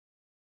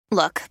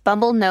Look,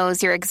 Bumble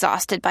knows you're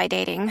exhausted by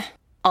dating.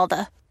 All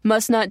the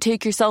must not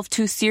take yourself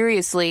too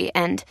seriously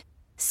and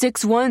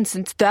 6'1"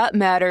 since that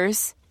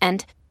matters.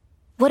 And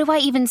what do I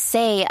even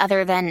say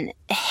other than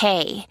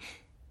hey?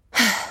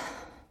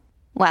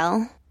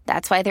 Well,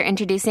 that's why they're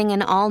introducing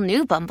an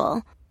all-new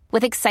Bumble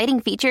with exciting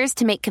features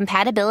to make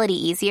compatibility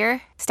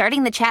easier,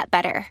 starting the chat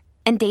better,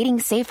 and dating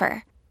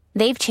safer.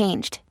 They've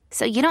changed,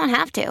 so you don't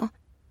have to.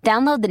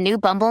 Download the new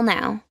Bumble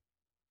now.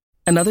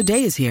 Another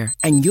day is here,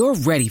 and you're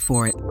ready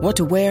for it. What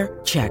to wear?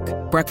 Check.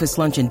 Breakfast,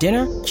 lunch, and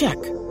dinner?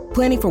 Check.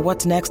 Planning for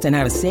what's next and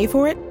how to save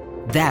for it?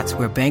 That's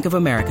where Bank of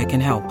America can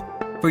help.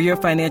 For your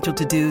financial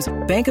to-dos,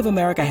 Bank of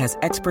America has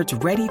experts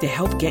ready to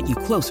help get you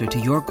closer to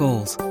your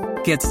goals.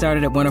 Get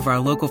started at one of our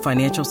local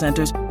financial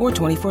centers or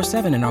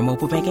 24/7 in our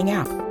mobile banking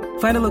app.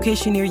 Find a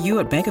location near you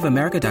at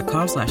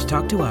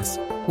bankofamerica.com/talktous.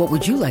 What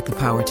would you like the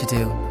power to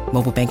do?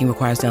 Mobile banking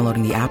requires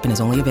downloading the app and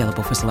is only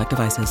available for select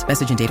devices.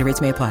 Message and data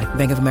rates may apply.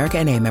 Bank of America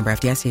N.A., member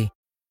FDIC.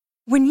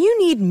 When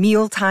you need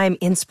mealtime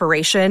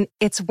inspiration,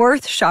 it's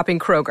worth shopping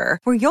Kroger,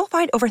 where you'll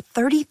find over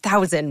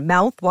 30,000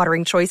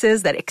 mouth-watering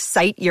choices that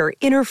excite your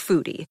inner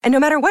foodie. And no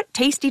matter what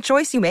tasty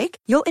choice you make,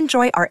 you'll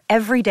enjoy our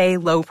everyday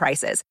low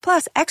prices,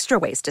 plus extra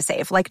ways to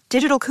save, like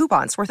digital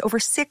coupons worth over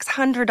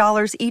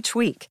 $600 each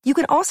week. You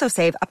can also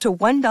save up to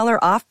 $1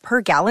 off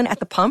per gallon at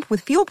the pump with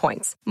fuel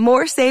points.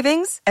 More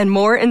savings and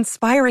more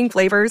inspiring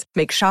flavors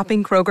make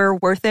shopping Kroger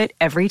worth it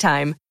every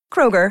time.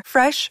 Kroger,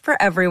 fresh for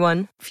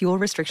everyone. Fuel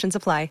restrictions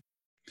apply.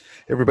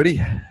 Everybody,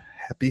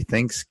 happy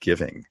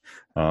Thanksgiving.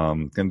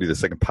 I'm going to do the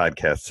second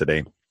podcast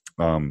today.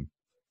 I'm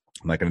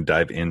not going to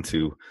dive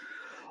into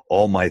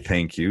all my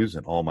thank yous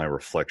and all my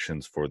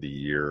reflections for the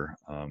year.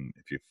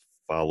 If you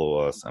follow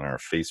us on our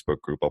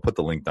Facebook group, I'll put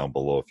the link down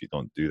below. If you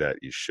don't do that,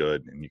 you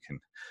should. And you can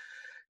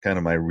kind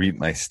of read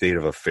my state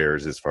of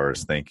affairs as far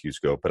as thank yous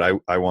go. But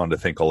I wanted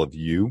to thank all of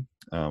you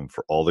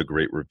for all the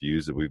great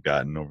reviews that we've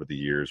gotten over the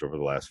years, over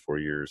the last 4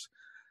 years.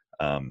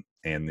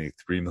 And the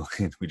 3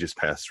 million, we just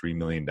passed 3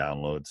 million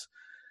downloads.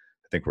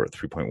 I think we're at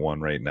 3.1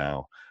 right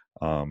now.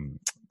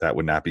 That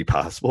would not be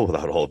possible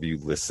without all of you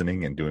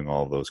listening and doing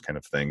all of those kind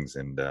of things.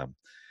 And I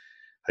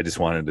just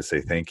wanted to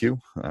say thank you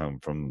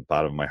from the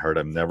bottom of my heart.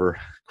 I'm never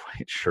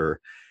quite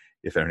sure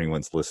if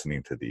anyone's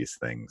listening to these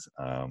things.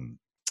 I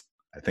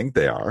think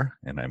they are,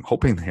 and I'm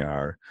hoping they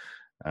are.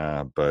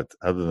 But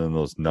other than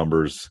those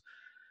numbers,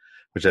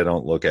 which I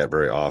don't look at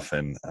very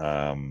often,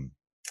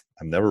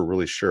 I'm never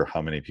really sure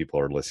how many people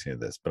are listening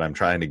to this, but I'm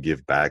trying to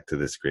give back to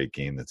this great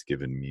game that's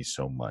given me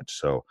so much.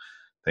 So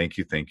thank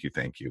you, thank you,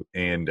 thank you.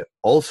 And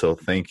also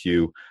thank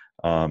you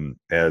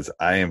as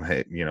I am,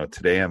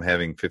 today I'm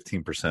having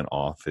 15%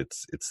 off.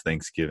 It's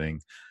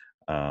Thanksgiving.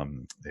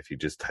 If you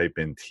just type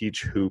in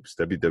Teach Hoops,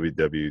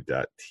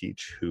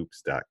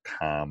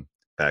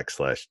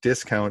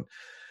 www.teachhoops.com/discount,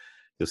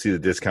 you'll see the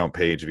discount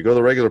page. If you go to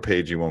the regular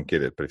page, you won't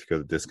get it, but if you go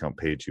to the discount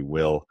page, you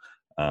will.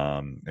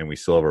 And we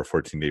still have our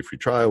 14-day free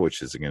trial,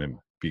 which is going to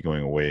be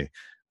going away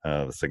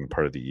the second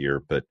part of the year.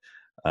 But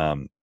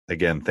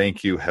again,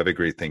 thank you. Have a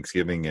great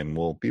Thanksgiving, and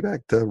we'll be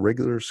back to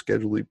regular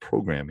scheduled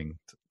programming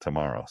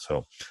tomorrow.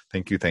 So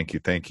thank you, thank you,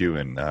 thank you.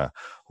 And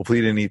hopefully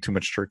you didn't eat too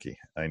much turkey.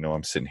 I know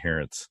I'm sitting here.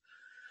 It's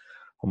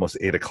almost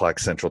 8 o'clock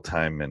Central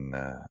Time, and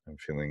I'm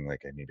feeling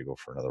like I need to go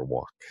for another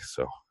walk.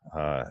 So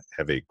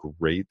have a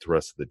great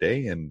rest of the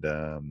day, and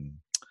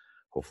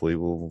hopefully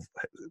you'll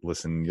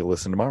listen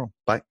tomorrow.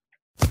 Bye.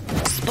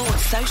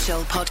 Sports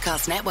Social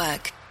Podcast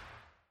Network.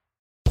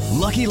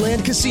 Lucky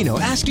Land Casino,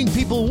 asking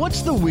people,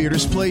 what's the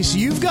weirdest place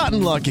you've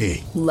gotten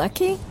lucky?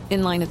 Lucky?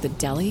 In line at the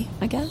deli,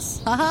 I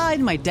guess? Aha,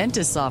 in my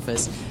dentist's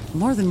office.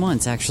 More than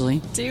once,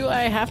 actually. Do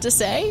I have to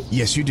say?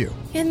 Yes, you do.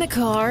 In the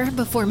car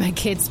before my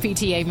kids'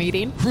 PTA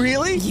meeting.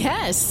 Really?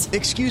 Yes.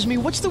 Excuse me,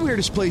 what's the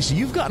weirdest place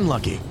you've gotten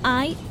lucky?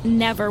 I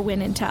never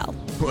win and tell.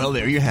 Well,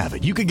 there you have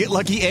it. You can get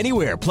lucky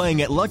anywhere,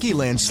 playing at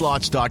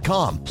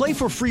LuckyLandSlots.com. Play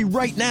for free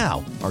right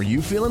now. Are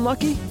you feeling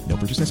lucky? No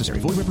purchase necessary.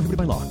 Void where prohibited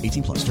by law.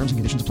 18+. Terms and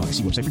conditions apply.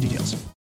 See website for details.